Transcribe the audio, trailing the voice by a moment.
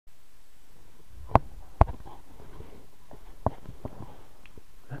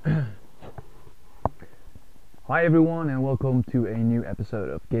Hi everyone and welcome to a new episode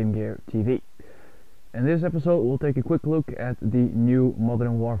of Gamegear TV. In this episode we'll take a quick look at the new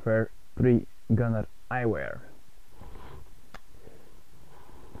Modern Warfare 3 Gunnar Eyeware.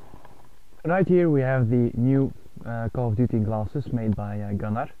 Right here we have the new Call of Duty glasses made by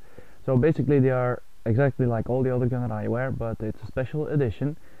Gunnar. So basically they are exactly like all the other Gunnar Eyeware, but it's a special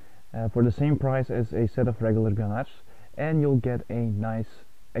edition for the same price as a set of regular Gunnars, and you'll get a nice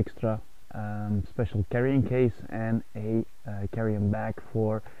extra special carrying case and a carrying bag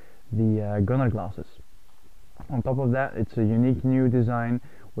for the Gunnar glasses. On top of that, it's a unique new design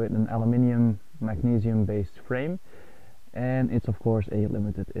with an aluminium magnesium based frame, and it's of course a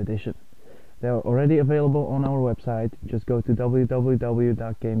limited edition. They're already available on our website. Just go to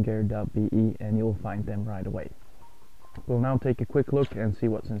www.gamegear.be and you'll find them right away. We'll now take a quick look and see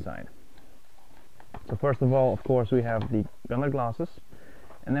what's inside. So first of all, of course, we have the Gunnar glasses.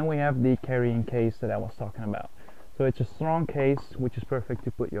 And then we have the carrying case that I was talking about. So it's a strong case which is perfect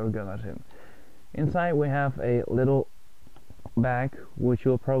to put your Gunnars in. Inside we have a little bag which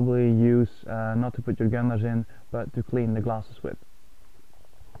you'll probably use not to put your Gunnars in, but to clean the glasses with.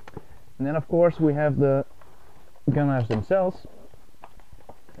 And then of course we have the Gunnars themselves.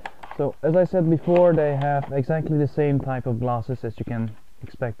 So as I said before, they have exactly the same type of glasses as you can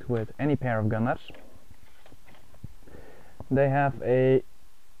expect with any pair of Gunnars. They have a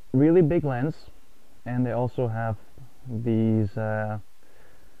really big lens, and they also have these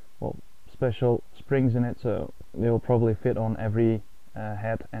special springs in it, so they will probably fit on every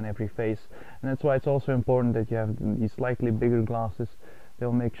head and every face, and that's why it's also important that you have these slightly bigger glasses.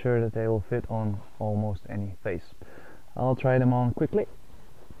 They'll make sure that they will fit on almost any face. I'll try them on quickly.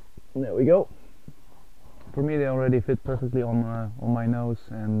 There we go. For me they already fit perfectly on my nose,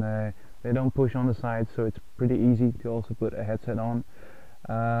 and they don't push on the side, so it's pretty easy to also put a headset on.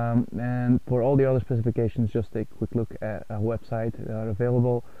 And for all the other specifications, just take a quick look at our website. They are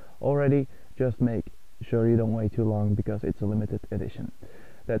available already. Just make sure you don't wait too long because it's a limited edition.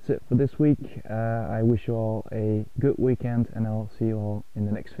 That's it for this week. I wish you all a good weekend, and I'll see you all in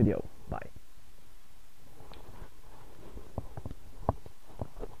the next video. Bye.